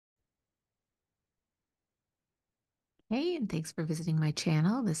Hey, and thanks for visiting my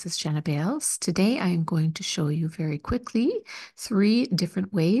channel. This is Jenna Bales. Today I am going to show you very quickly 3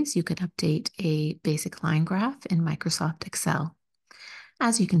 different ways you can update a basic line graph in Microsoft Excel.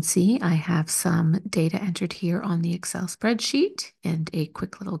 As you can see, I have some data entered here on the Excel spreadsheet and a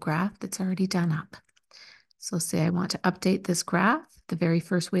quick little graph that's already done up. So say I want to update this graph. The very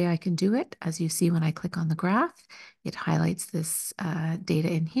first way I can do it, as you see when I click on the graph, it highlights this data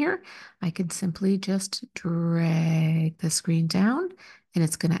in here. I can simply just drag the screen down and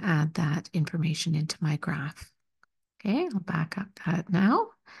it's going to add that information into my graph. Okay, I'll back up that now.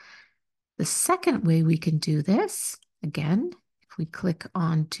 The second way we can do this, again, if we click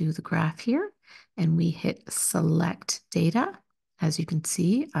onto the graph here and we hit select data, as you can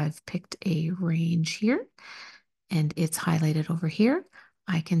see, I've picked a range here and it's highlighted over here.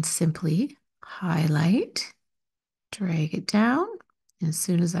 I can simply highlight, drag it down, and as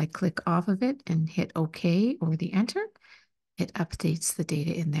soon as I click off of it and hit OK or the enter, it updates the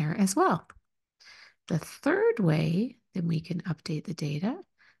data in there as well. The third way that we can update the data,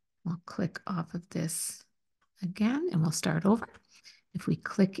 we'll click off of this again and we'll start over. If we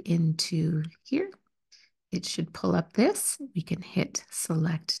click into here, it should pull up this. We can hit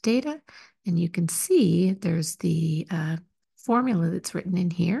select data and you can see there's the formula that's written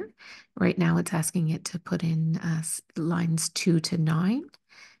in here. Right now it's asking it to put in lines 2 to 9.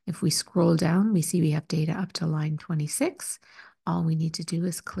 If we scroll down, we see we have data up to line 26. All we need to do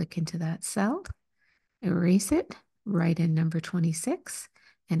is click into that cell, erase it, write in number 26,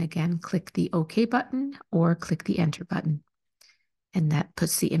 and again, click the OK button or click the Enter button. And that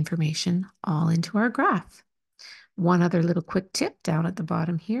puts the information all into our graph. One other little quick tip down at the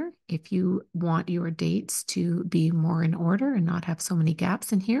bottom here, if you want your dates to be more in order and not have so many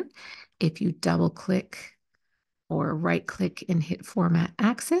gaps in here, if you double click or right click and hit Format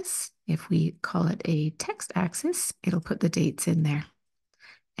Axis, if we call it a text axis, it'll put the dates in there.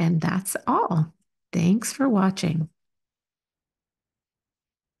 And that's all. Thanks for watching.